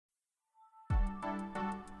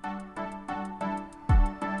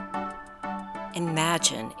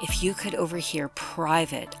Imagine if you could overhear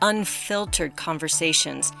private, unfiltered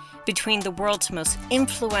conversations between the world's most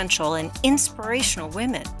influential and inspirational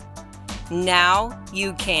women. Now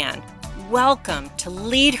you can. Welcome to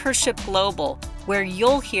Leadership Global, where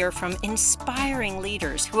you'll hear from inspiring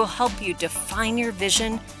leaders who will help you define your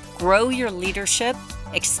vision, grow your leadership,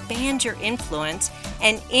 expand your influence,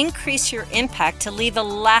 and increase your impact to leave a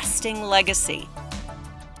lasting legacy.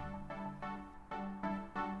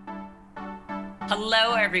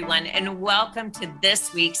 Hello, everyone, and welcome to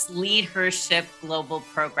this week's Leadership Global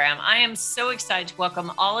program. I am so excited to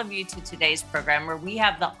welcome all of you to today's program, where we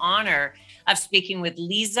have the honor of speaking with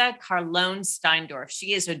Lisa Carlone Steindorf.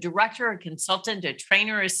 She is a director, a consultant, a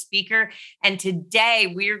trainer, a speaker, and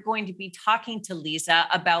today we are going to be talking to Lisa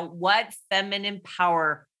about what feminine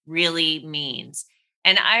power really means.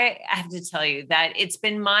 And I have to tell you that it's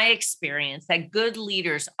been my experience that good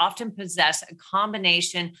leaders often possess a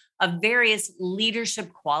combination of various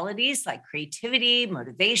leadership qualities like creativity,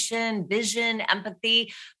 motivation, vision,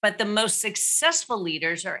 empathy. But the most successful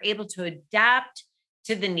leaders are able to adapt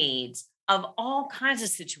to the needs of all kinds of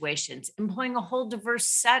situations, employing a whole diverse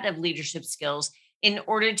set of leadership skills in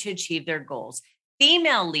order to achieve their goals.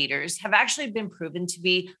 Female leaders have actually been proven to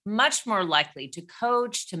be much more likely to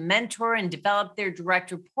coach, to mentor, and develop their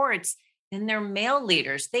direct reports than their male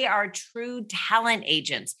leaders. They are true talent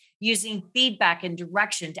agents, using feedback and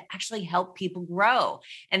direction to actually help people grow.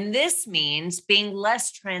 And this means being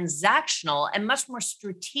less transactional and much more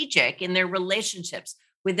strategic in their relationships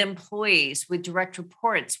with employees, with direct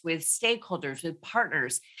reports, with stakeholders, with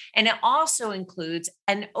partners. And it also includes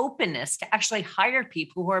an openness to actually hire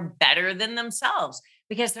people who are better than themselves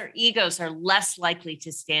because their egos are less likely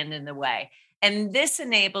to stand in the way. And this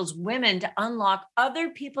enables women to unlock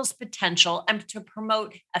other people's potential and to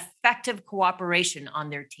promote effective cooperation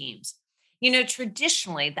on their teams. You know,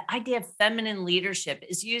 traditionally, the idea of feminine leadership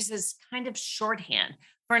is used as kind of shorthand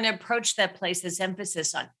for an approach that places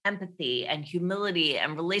emphasis on empathy and humility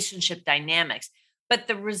and relationship dynamics. But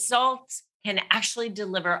the results can actually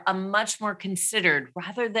deliver a much more considered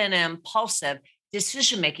rather than an impulsive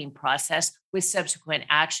decision-making process with subsequent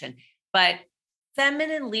action. But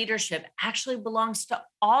feminine leadership actually belongs to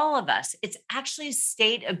all of us. It's actually a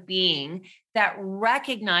state of being that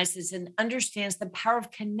recognizes and understands the power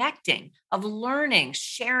of connecting, of learning,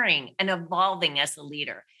 sharing, and evolving as a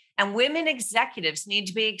leader. And women executives need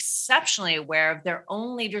to be exceptionally aware of their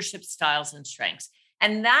own leadership styles and strengths.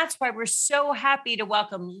 And that's why we're so happy to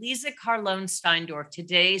welcome Lisa Carlone Steindorf to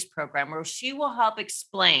today's program, where she will help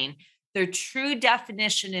explain the true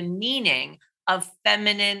definition and meaning of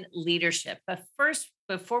feminine leadership. But first,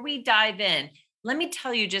 before we dive in, let me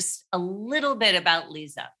tell you just a little bit about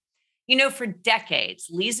Lisa. You know, for decades,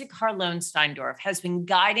 Lisa Carlone Steindorf has been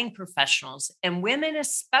guiding professionals and women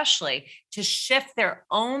especially to shift their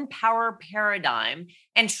own power paradigm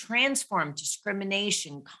and transform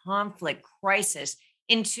discrimination, conflict, crisis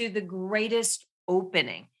into the greatest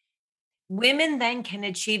opening. Women then can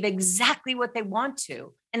achieve exactly what they want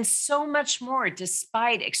to, and so much more,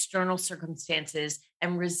 despite external circumstances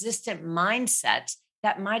and resistant mindsets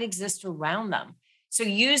that might exist around them. So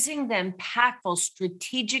using the impactful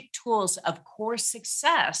strategic tools of core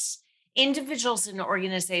success, individuals and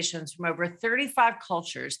organizations from over 35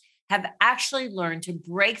 cultures have actually learned to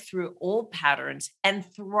break through old patterns and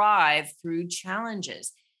thrive through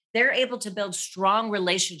challenges. They're able to build strong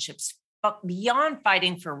relationships beyond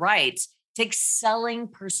fighting for rights to excelling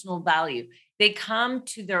personal value. They come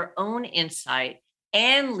to their own insight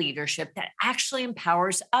and leadership that actually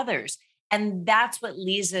empowers others. And that's what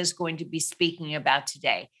Lisa is going to be speaking about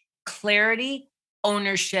today. Clarity,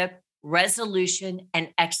 ownership, resolution,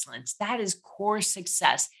 and excellence. That is core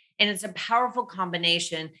success. And it's a powerful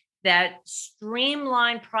combination that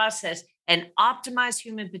streamlined process and optimize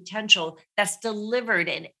human potential that's delivered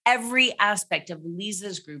in every aspect of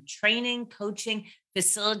Lisa's group training, coaching,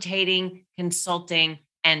 facilitating, consulting,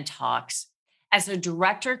 and talks. As a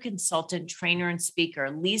director, consultant, trainer, and speaker,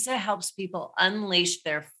 Lisa helps people unleash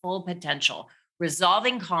their full potential,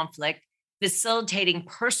 resolving conflict, facilitating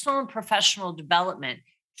personal and professional development,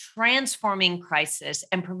 transforming crisis,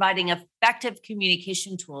 and providing effective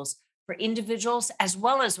communication tools for individuals as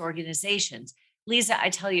well as organizations. Lisa, I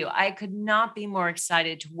tell you, I could not be more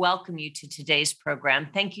excited to welcome you to today's program.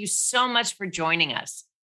 Thank you so much for joining us.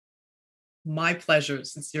 My pleasure,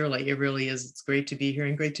 sincerely. It really is. It's great to be here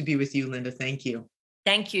and great to be with you, Linda. Thank you.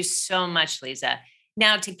 Thank you so much, Lisa.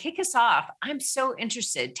 Now, to kick us off, I'm so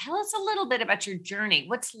interested. Tell us a little bit about your journey.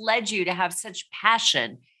 What's led you to have such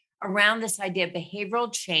passion around this idea of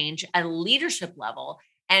behavioral change at a leadership level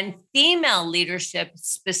and female leadership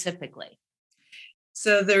specifically?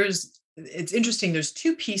 So there's it's interesting. There's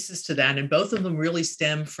two pieces to that, and both of them really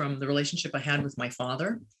stem from the relationship I had with my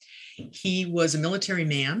father. He was a military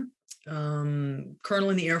man, colonel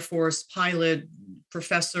in the Air Force, pilot,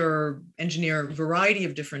 professor, engineer, variety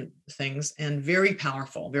of different things, and very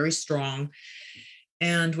powerful, very strong.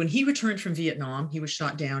 And when he returned from Vietnam, he was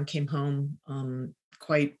shot down, came home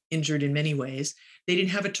quite injured in many ways. They didn't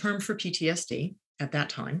have a term for PTSD at that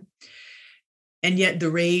time. And yet the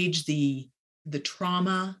rage, the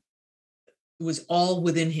trauma was all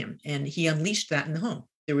within him, and he unleashed that in the home.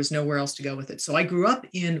 There was nowhere else to go with it. So I grew up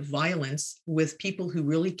in violence with people who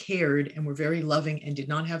really cared and were very loving and did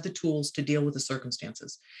not have the tools to deal with the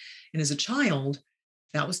circumstances. And as a child,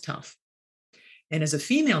 that was tough. And as a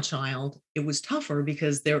female child, it was tougher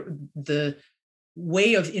because the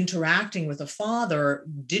way of interacting with a father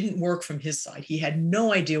didn't work from his side. He had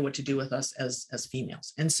no idea what to do with us as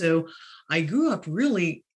females. And so I grew up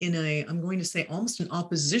really in I'm going to say, almost an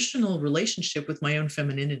oppositional relationship with my own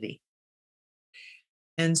femininity.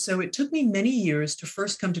 And so it took me many years to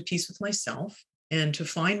first come to peace with myself and to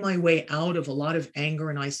find my way out of a lot of anger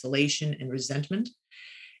and isolation and resentment.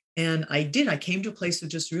 And I came to a place of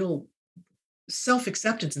just real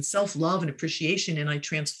self-acceptance and self-love and appreciation. And I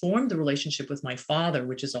transformed the relationship with my father,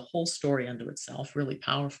 which is a whole story unto itself, really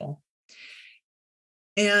powerful.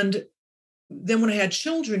 And then when I had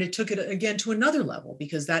children, it took it again to another level,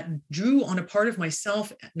 because that drew on a part of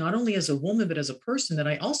myself, not only as a woman, but as a person that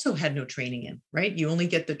I also had no training in, right? You only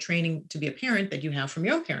get the training to be a parent that you have from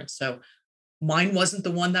your parents. So mine wasn't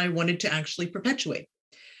the one that I wanted to actually perpetuate.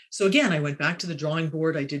 So again, I went back to the drawing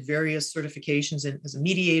board. I did various certifications as a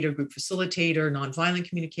mediator, group facilitator, nonviolent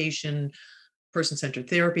communication, person-centered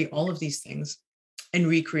therapy, all of these things, and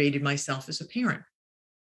recreated myself as a parent.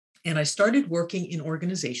 And I started working in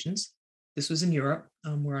organizations. This was in Europe,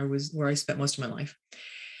 where I spent most of my life.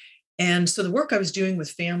 And so the work I was doing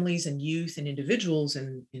with families and youth and individuals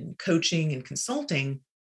and in coaching and consulting,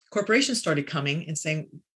 corporations started coming and saying,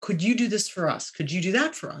 could you do this for us? Could you do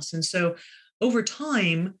that for us? And so over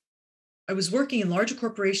time, I was working in larger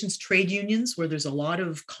corporations, trade unions, where there's a lot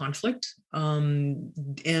of conflict,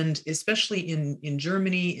 and especially in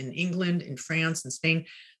Germany, in England, in France, and Spain,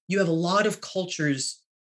 you have a lot of cultures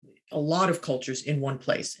in one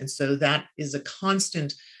place. And so that is a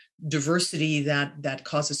constant diversity that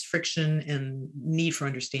causes friction and need for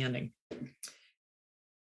understanding.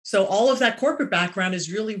 So all of that corporate background is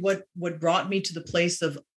really what brought me to the place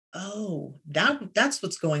of, oh, that's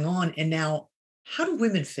what's going on. And now, how do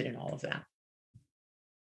women fit in all of that?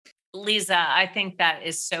 Lisa, I think that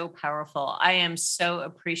is so powerful. I am so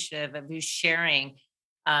appreciative of you sharing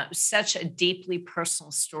such a deeply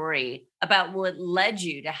personal story about what led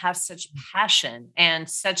you to have such passion and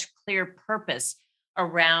such clear purpose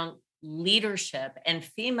around leadership and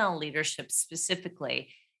female leadership specifically.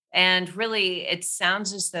 And really, it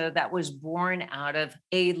sounds as though that was born out of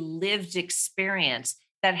a lived experience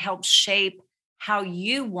that helped shape how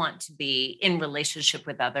you want to be in relationship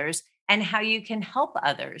with others and how you can help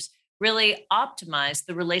others really optimize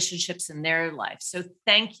the relationships in their life. So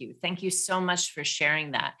thank you. Thank you so much for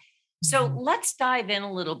sharing that. So Mhm. let's dive in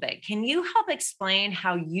a little bit. Can you help explain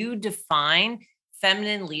how you define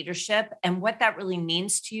feminine leadership and what that really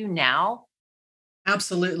means to you now?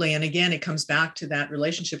 Absolutely. And again, it comes back to that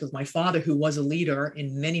relationship with my father, who was a leader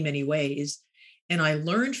in many, many ways. And I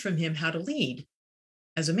learned from him how to lead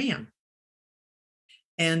as a man.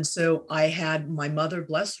 And so I had my mother,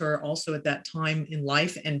 bless her, also at that time in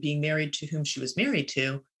life and being married to whom she was married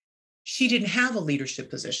to, she didn't have a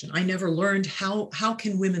leadership position. I never learned how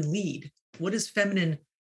can women lead? What does feminine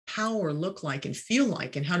power look like and feel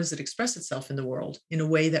like? And how does it express itself in the world in a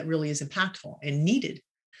way that really is impactful and needed?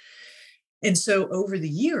 And so over the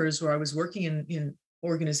years where I was working in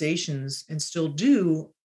organizations and still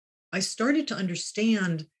do, I started to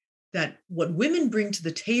understand that what women bring to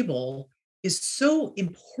the table is so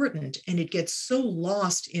important, and it gets so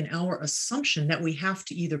lost in our assumption that we have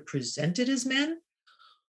to either present it as men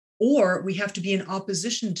or we have to be in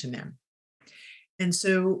opposition to men. And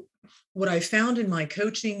so what I found in my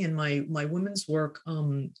coaching and my women's work,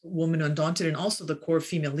 Woman Undaunted, and also the core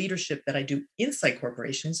female leadership that I do inside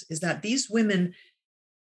corporations, is that these women,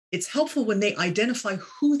 it's helpful when they identify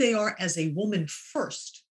who they are as a woman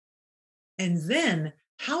first. And then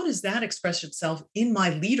how does that express itself in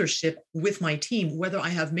my leadership with my team? Whether I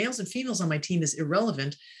have males and females on my team is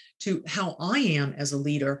irrelevant to how I am as a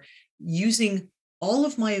leader, using all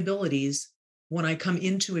of my abilities when I come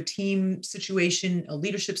into a team situation, a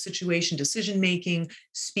leadership situation, decision making,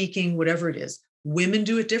 speaking, whatever it is. Women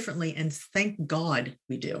do it differently, and thank God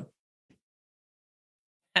we do.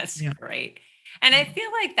 That's Yeah. great. And I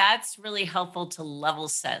feel like that's really helpful to level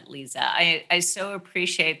set, Lisa. I so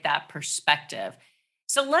appreciate that perspective.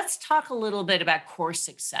 So let's talk a little bit about core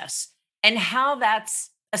success and how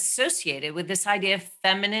that's associated with this idea of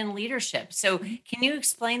feminine leadership. So, can you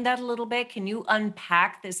explain that a little bit? Can you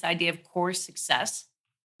unpack this idea of core success?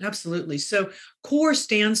 Absolutely. So CORE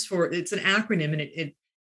stands for, it's an acronym, and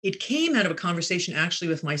it came out of a conversation actually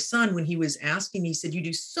with my son when he was asking me, he said, "You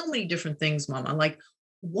do so many different things, Mom." I'm like,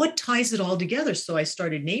 "What ties it all together?" So I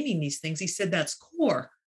started naming these things. He said, "That's CORE."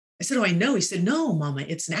 I said, "Oh, I know." He said, "No, Mama,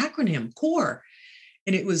 it's an acronym, CORE."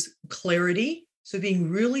 And it was clarity. So being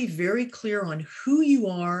really very clear on who you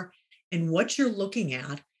are and what you're looking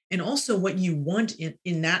at, and also what you want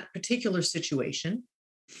in that particular situation.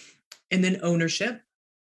 And then ownership.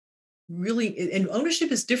 Really, and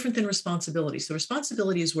ownership is different than responsibility. So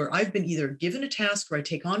responsibility is where I've been either given a task or I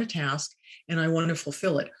take on a task and I want to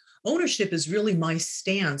fulfill it. Ownership is really my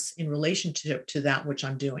stance in relationship to that which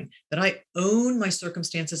I'm doing, that I own my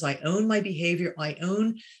circumstances, I own my behavior, I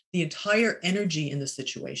own the entire energy in the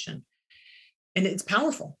situation. And it's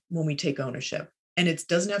powerful when we take ownership. And it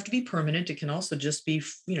doesn't have to be permanent. It can also just be,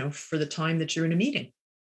 for the time that you're in a meeting.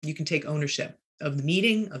 You can take ownership of the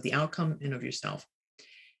meeting, of the outcome, and of yourself.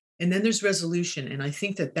 And then there's resolution. And I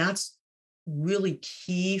think that that's really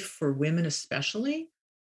key for women, especially.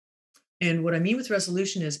 And what I mean with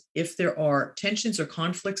resolution is if there are tensions or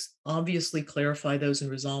conflicts, obviously clarify those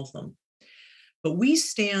and resolve them. But we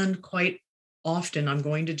stand quite often, I'm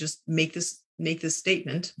going to just make this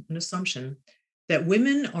statement, an assumption, that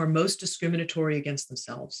women are most discriminatory against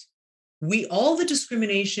themselves. All the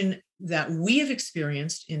discrimination that we have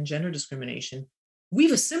experienced in gender discrimination,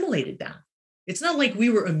 we've assimilated that. It's not like we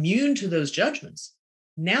were immune to those judgments.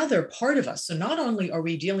 Now they're part of us. So not only are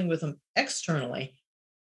we dealing with them externally,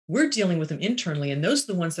 we're dealing with them internally. And those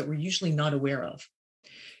are the ones that we're usually not aware of.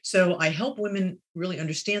 So I help women really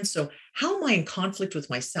understand. So how am I in conflict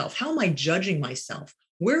with myself? How am I judging myself?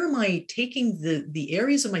 Where am I taking the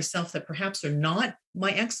areas of myself that perhaps are not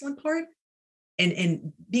my excellent part,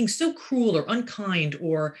 and being so cruel or unkind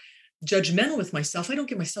or judgmental with myself, I don't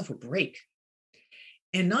give myself a break.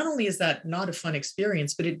 And not only is that not a fun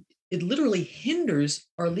experience, but it literally hinders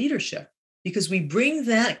our leadership because we bring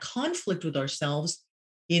that conflict with ourselves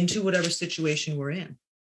into whatever situation we're in,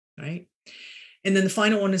 right? And then the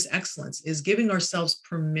final one is excellence, is giving ourselves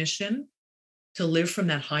permission to live from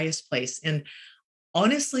that highest place. And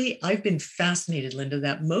honestly, I've been fascinated, Linda,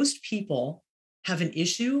 that most people have an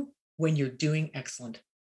issue when you're doing excellent.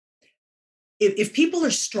 If people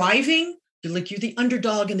are striving, they're like, you're the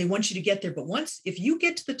underdog and they want you to get there. But if you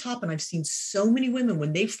get to the top, and I've seen so many women,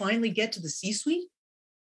 when they finally get to the C-suite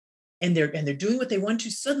and they're doing what they want to,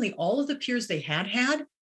 suddenly all of the peers they had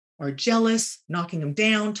are jealous, knocking them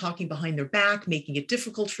down, talking behind their back, making it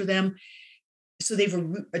difficult for them. So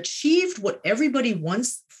they've achieved what everybody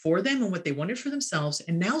wants for them and what they wanted for themselves.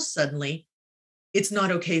 And now suddenly it's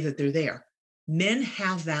not okay that they're there. Men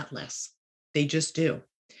have that less. They just do.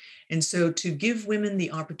 And so to give women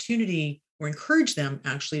the opportunity, or encourage them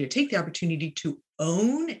actually to take the opportunity to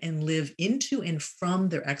own and live into and from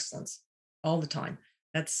their excellence all the time.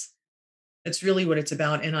 That's really what it's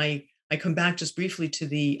about. And I come back just briefly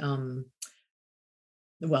to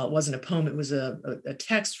well, it wasn't a poem, it was a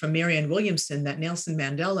text from Marianne Williamson that Nelson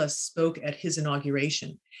Mandela spoke at his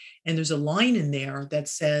inauguration. And there's a line in there that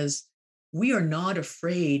says, "We are not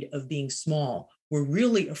afraid of being small. We're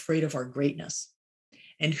really afraid of our greatness.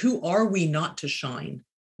 And who are we not to shine?"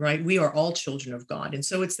 Right? We are all children of God. And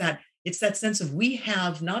so it's that sense of, we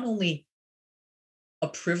have not only a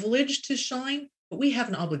privilege to shine, but we have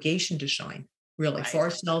an obligation to shine, really, for Right.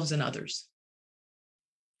 ourselves and others.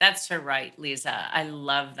 That's so right, Lisa. I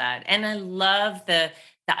love that. And I love the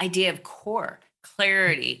idea of core,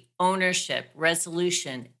 clarity, ownership,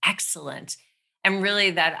 resolution, excellence, and really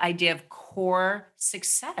that idea of core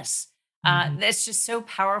success. Mhm. That's just so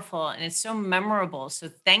powerful and it's so memorable. So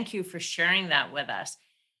thank you for sharing that with us.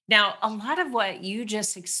 Now, a lot of what you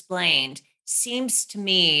just explained seems to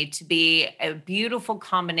me to be a beautiful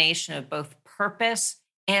combination of both purpose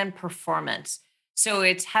and performance. So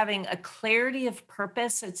it's having a clarity of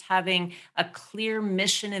purpose, it's having a clear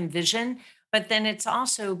mission and vision, but then it's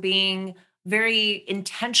also being very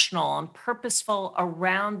intentional and purposeful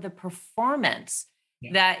around the performance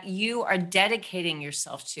Yeah. that you are dedicating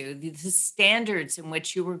yourself to, the standards in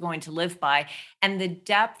which you were going to live by, and the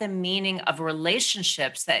depth and meaning of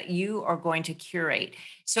relationships that you are going to curate.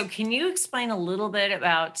 So, can you explain a little bit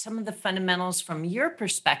about some of the fundamentals from your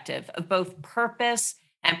perspective of both purpose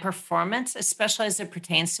and performance, especially as it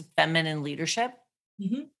pertains to feminine leadership?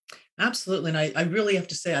 Mhm. Absolutely. And I really have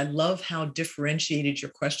to say, I love how differentiated your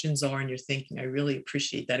questions are and your thinking. I really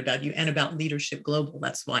appreciate that about you and about Leadership Global.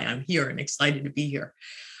 That's why I'm here and excited to be here.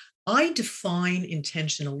 I define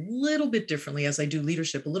intention a little bit differently as I do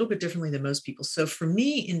leadership, a little bit differently than most people. So for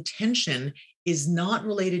me, intention is not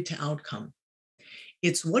related to outcome.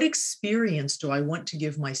 It's what experience do I want to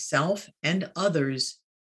give myself and others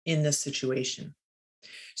in this situation?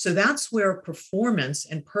 So that's where performance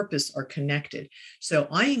and purpose are connected. So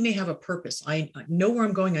I may have a purpose. I know where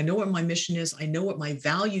I'm going. I know what my mission is. I know what my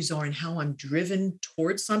values are and how I'm driven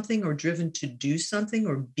towards something or driven to do something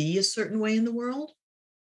or be a certain way in the world.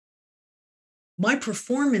 My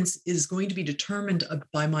performance is going to be determined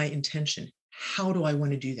by my intention. How do I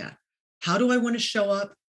want to do that? How do I want to show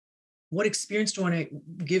up? What experience do I want to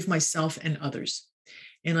give myself and others?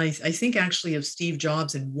 And I think actually of Steve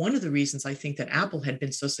Jobs, and one of the reasons I think that Apple had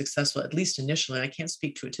been so successful, at least initially, I can't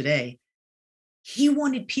speak to it today, he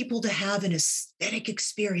wanted people to have an aesthetic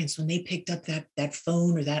experience when they picked up that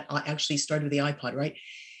phone or that actually started with the iPod, right?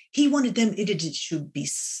 He wanted them, it should be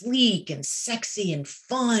sleek and sexy and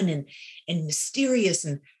fun and mysterious.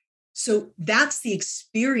 And so that's the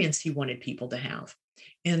experience he wanted people to have.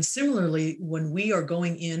 And similarly, when we are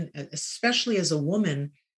going in, especially as a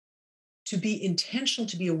woman, to be intentional,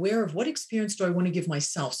 to be aware of what experience do I want to give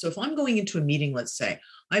myself. So if I'm going into a meeting, let's say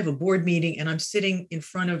I have a board meeting and I'm sitting in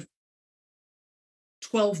front of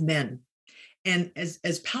 12 men. And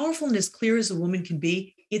as powerful and as clear as a woman can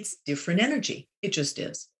be, it's different energy. It just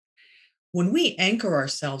is. When we anchor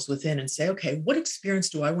ourselves within and say, okay, what experience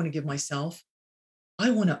do I want to give myself?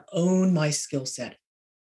 I want to own my skill set,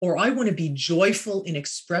 or I want to be joyful in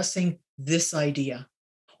expressing this idea,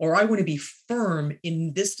 or I want to be firm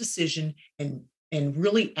in this decision and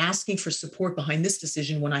really asking for support behind this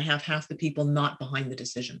decision when I have half the people not behind the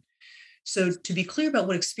decision. So to be clear about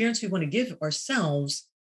what experience we want to give ourselves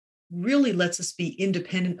really lets us be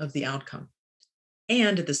independent of the outcome.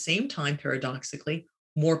 And at the same time, paradoxically,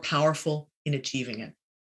 more powerful in achieving it.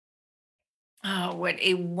 Oh, what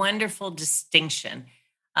a wonderful distinction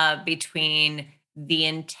between the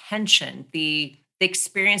intention, the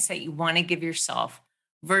experience that you want to give yourself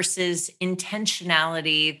versus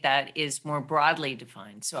intentionality that is more broadly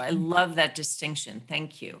defined. So I love that distinction.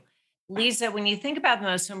 Thank you. Lisa, when you think about the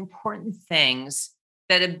most important things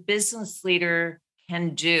that a business leader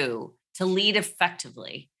can do to lead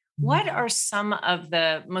effectively, what Mhm. are some of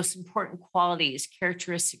the most important qualities,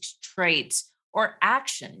 characteristics, traits, or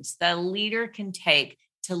actions that a leader can take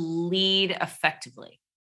to lead effectively?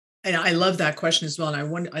 And I love that question as well.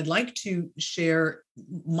 And I'd like to share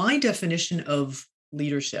my definition of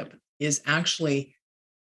leadership is actually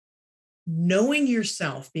knowing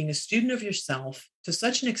yourself, being a student of yourself to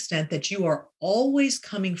such an extent that you are always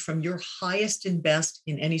coming from your highest and best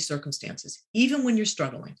in any circumstances, even when you're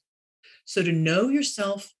struggling. So to know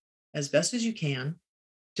yourself as best as you can,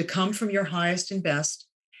 to come from your highest and best,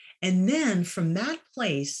 and then from that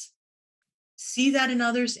place, see that in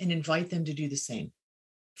others and invite them to do the same.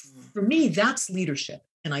 Mm. For me, that's leadership.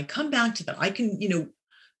 And I come back to that. I can,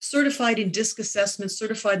 certified in DISC assessment,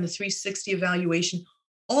 certified in the 360 evaluation,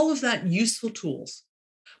 all of that useful tools.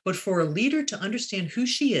 But for a leader to understand who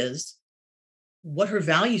she is, what her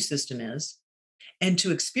value system is, and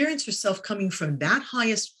to experience herself coming from that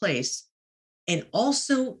highest place and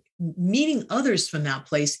also meeting others from that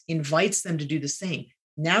place invites them to do the same.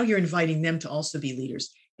 Now you're inviting them to also be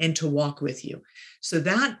leaders and to walk with you. So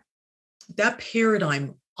that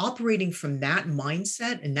paradigm operating from that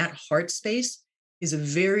mindset and that heart space is a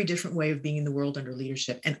very different way of being in the world under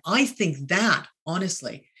leadership. And I think that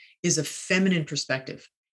honestly is a feminine perspective.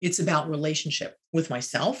 It's about relationship with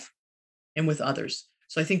myself and with others.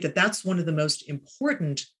 So I think that that's one of the most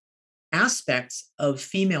important aspects of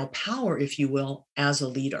female power, if you will, as a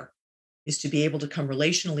leader, is to be able to come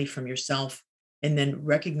relationally from yourself and then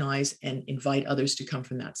recognize and invite others to come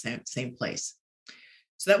from that same place.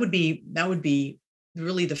 So that would be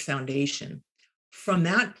really the foundation. From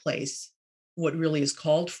that place, what really is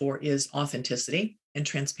called for is authenticity and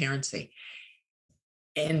transparency.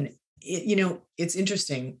 And it's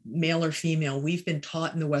interesting, male or female, we've been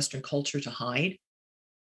taught in the Western culture to hide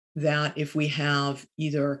that if we have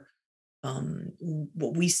either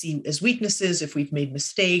what we see as weaknesses, if we've made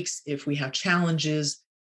mistakes, if we have challenges,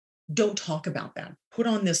 don't talk about that. Put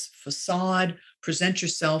on this facade, present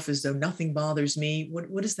yourself as though nothing bothers me.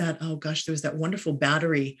 What is that? Oh gosh, there was that wonderful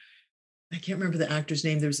battery. I can't remember the actor's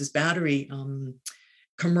name. There was this battery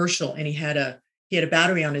commercial, and he had a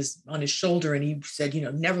battery on his shoulder, and he said,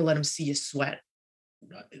 never let him see you sweat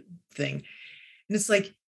thing. And it's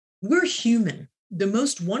like, we're human. The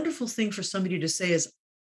most wonderful thing for somebody to say is,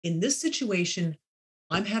 in this situation,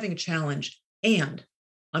 I'm having a challenge and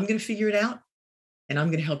I'm going to figure it out and I'm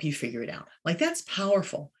going to help you figure it out. Like that's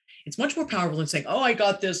powerful. It's much more powerful than saying, oh, I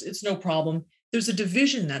got this. It's no problem. There's a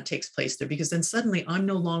division that takes place there because then suddenly I'm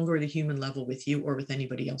no longer at a human level with you or with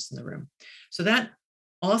anybody else in the room. So that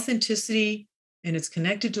authenticity, and it's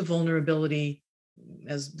connected to vulnerability,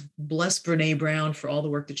 as bless Brene Brown for all the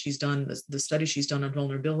work that she's done, the study she's done on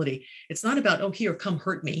vulnerability. It's not about, oh, here, come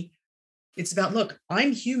hurt me. It's about, look,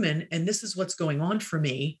 I'm human and this is what's going on for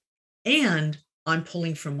me. And I'm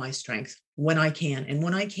pulling from my strength when I can. And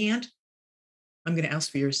when I can't, I'm going to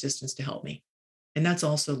ask for your assistance to help me. And that's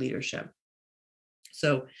also leadership.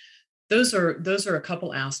 So those are a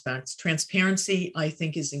couple aspects. Transparency, I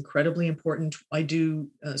think, is incredibly important. I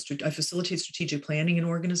facilitate strategic planning in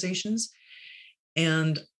organizations.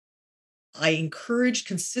 And I encourage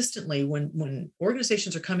consistently when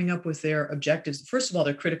organizations are coming up with their objectives, first of all,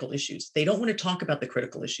 they're critical issues. They don't want to talk about the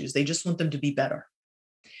critical issues. They just want them to be better.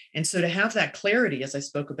 And so to have that clarity, as I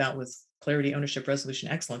spoke about with clarity, ownership, resolution,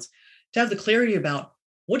 excellence, to have the clarity about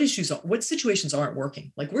what situations aren't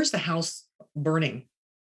working, like where's the house burning?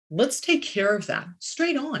 Let's take care of that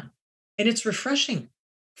straight on. And it's refreshing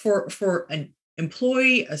for an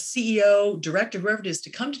employee, a CEO, director, whoever it is, to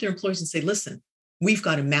come to their employees and say, listen, we've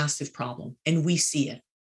got a massive problem and we see it.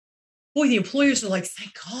 Boy, the employers are like,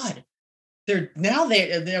 thank God. Now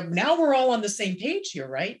we're all on the same page here,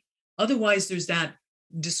 right? Otherwise, there's that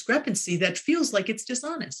discrepancy that feels like it's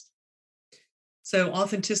dishonest. So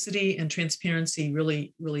authenticity and transparency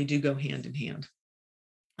really, really do go hand in hand.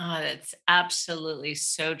 Oh, that's absolutely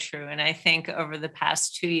so true. And I think over the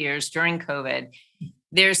past 2 years during COVID,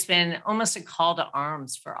 there's been almost a call to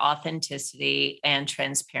arms for authenticity and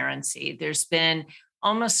transparency. There's been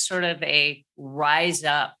almost sort of a rise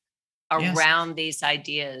up around Yes. these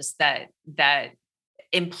ideas that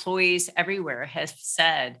employees everywhere have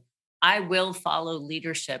said, I will follow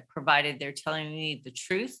leadership provided they're telling me the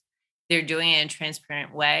truth, they're doing it in a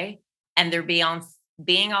transparent way, and they're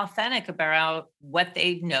being authentic about what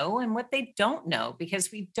they know and what they don't know,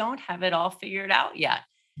 because we don't have it all figured out yet.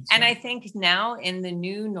 That's And I right. think now in the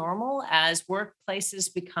new normal, as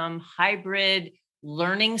workplaces become hybrid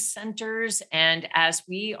learning centers, and as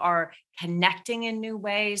we are connecting in new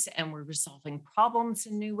ways and we're resolving problems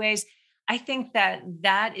in new ways, I think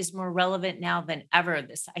that is more relevant now than ever.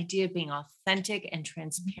 This idea of being authentic and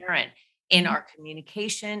transparent in Mhm. our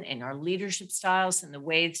communication, in our leadership styles, in the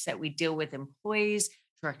ways that we deal with employees,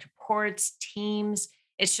 direct reports, teams.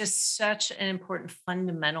 It's just such an important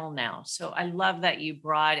fundamental now. So I love that you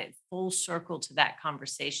brought it full circle to that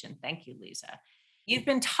conversation. Thank you, Lisa. You've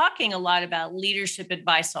been talking a lot about leadership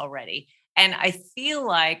advice already. And I feel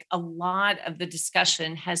like a lot of the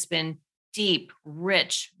discussion has been deep,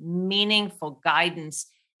 rich, meaningful guidance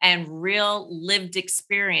and real lived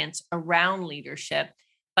experience around leadership.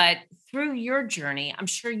 But through your journey, I'm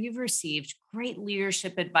sure you've received great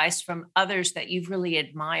leadership advice from others that you've really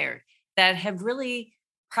admired, that have really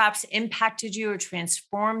perhaps impacted you or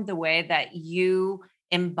transformed the way that you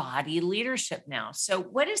embody leadership now. So,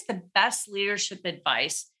 what is the best leadership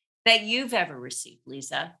advice that you've ever received,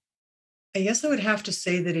 Lisa? I guess I would have to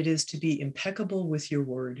say that it is to be impeccable with your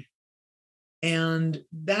word. And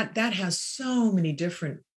that has so many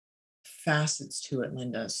different facets to it,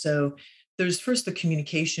 Linda. So there's first the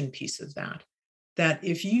communication piece of that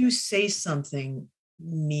if you say something,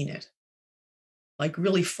 mean it. Like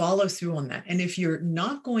really follow through on that. And if you're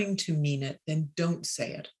not going to mean it, then don't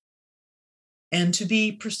say it. And to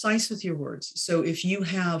be precise with your words. So if you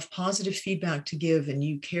have positive feedback to give and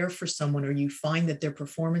you care for someone or you find that their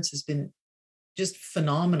performance has been just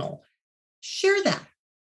phenomenal, share that.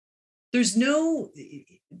 There's no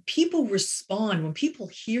People respond when people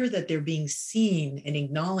hear that they're being seen and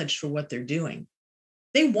acknowledged for what they're doing.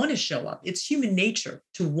 They want to show up. It's human nature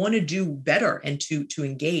to want to do better and to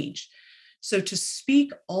engage. So to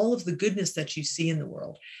speak all of the goodness that you see in the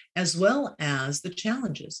world, as well as the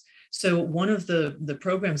challenges. So one of the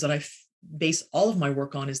programs that base all of my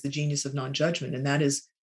work on is the genius of non-judgment, and that is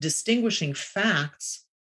distinguishing facts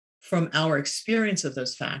from our experience of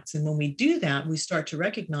those facts. And when we do that, we start to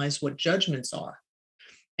recognize what judgments are.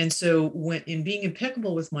 And so when in being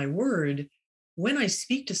impeccable with my word, when I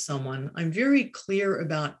speak to someone, I'm very clear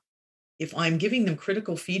about if I'm giving them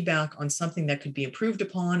critical feedback on something that could be improved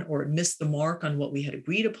upon or missed the mark on what we had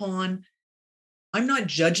agreed upon. I'm not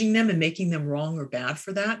judging them and making them wrong or bad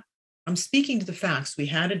for that. I'm speaking to the facts. We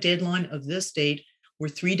had a deadline of this date. We're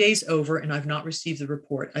 3 days over and I've not received the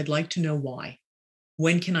report. I'd like to know why.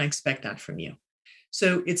 When can I expect that from you?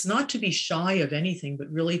 So it's not to be shy of anything, but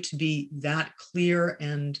really to be that clear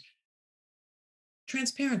and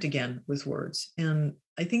transparent again with words. And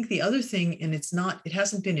I think the other thing, and it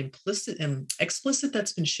hasn't been explicit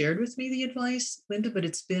that's been shared with me, the advice, Linda, but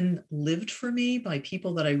it's been lived for me by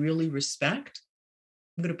people that I really respect.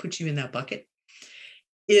 I'm going to put you in that bucket,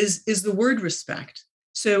 is the word respect.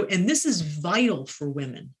 So, and this is vital for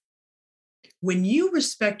women. When you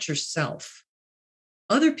respect yourself,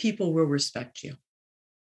 other people will respect you.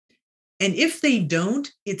 And if they don't,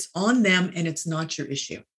 it's on them and it's not your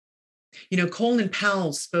issue. Colin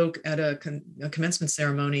Powell spoke at a commencement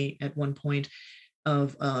ceremony at one point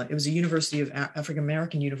of, it was a university of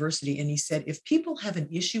African-American university. And he said, if people have an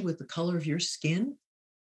issue with the color of your skin,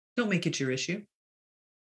 don't make it your issue.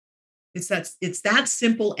 It's that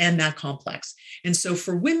simple and that complex. And so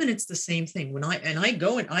for women, it's the same thing. When I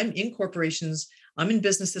go and I'm in corporations, I'm in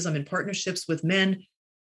businesses, I'm in partnerships with men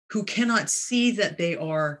who cannot see that they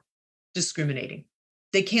are discriminating.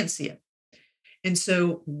 They can't see it. And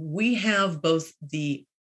so we have both the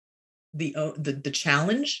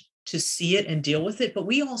challenge to see it and deal with it, but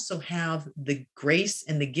we also have the grace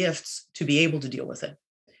and the gifts to be able to deal with it.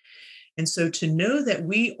 And so to know that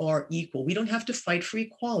we are equal, we don't have to fight for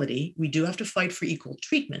equality. We do have to fight for equal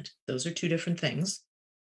treatment. Those are two different things.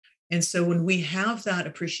 And so when we have that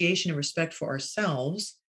appreciation and respect for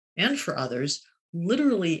ourselves and for others,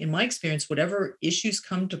 literally, in my experience, whatever issues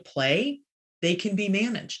come to play, they can be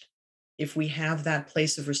managed if we have that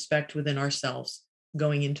place of respect within ourselves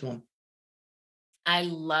going into them. I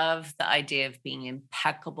love the idea of being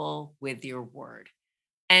impeccable with your word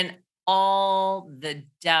and all the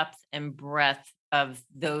depth and breadth of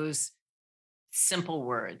those simple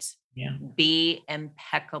words. Yeah. Be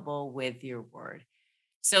impeccable with your word.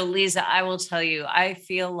 So, Lisa, I will tell you, I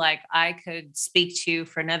feel like I could speak to you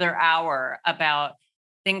for another hour about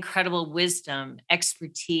the incredible wisdom,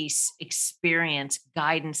 expertise, experience,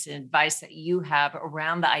 guidance, and advice that you have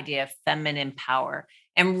around the idea of feminine power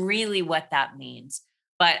and really what that means.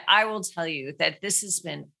 But I will tell you that this has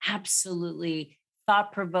been absolutely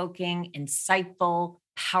thought-provoking, insightful,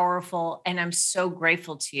 powerful, and I'm so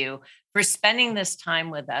grateful to you for spending this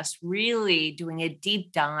time with us, really doing a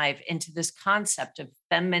deep dive into this concept of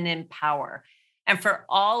feminine power. And for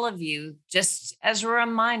all of you, just as a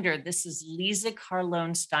reminder, this is Lisa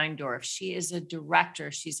Carlone Steindorf. She is a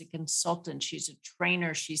director, she's a consultant, she's a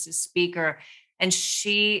trainer, she's a speaker, and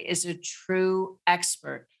she is a true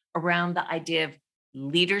expert around the idea of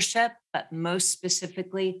leadership, but most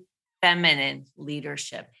specifically, feminine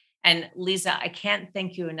leadership. And Lisa, I can't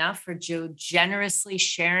thank you enough for generously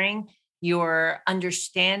sharing your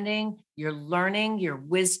understanding, your learning, your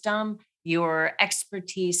wisdom, your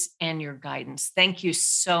expertise, and your guidance. Thank you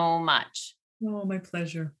so much. Oh, my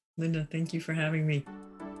pleasure. Linda, thank you for having me.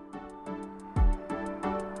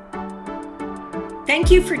 Thank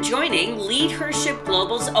you for joining Leadership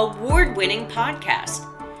Global's award-winning podcast.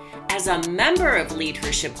 As a member of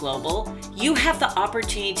Leadership Global, you have the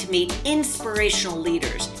opportunity to meet inspirational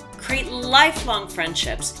leaders, create lifelong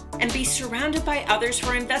friendships, and be surrounded by others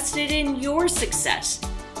who are invested in your success.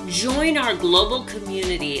 Join our global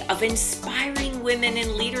community of inspiring women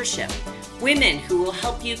in leadership, women who will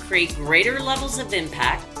help you create greater levels of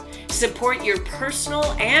impact, support your personal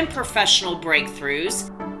and professional breakthroughs,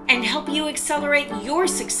 and help you accelerate your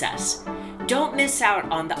success. Don't miss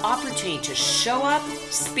out on the opportunity to show up,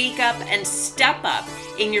 speak up, and step up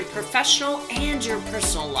in your professional and your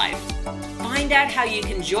personal life. Find out how you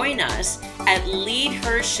can join us at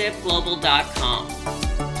leadhershipglobal.com.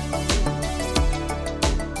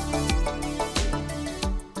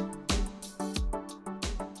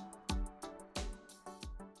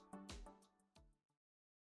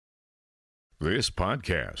 This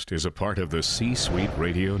podcast is a part of the C-Suite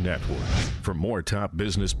Radio Network. For more top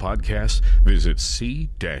business podcasts, visit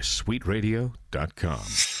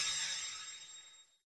c-suiteradio.com.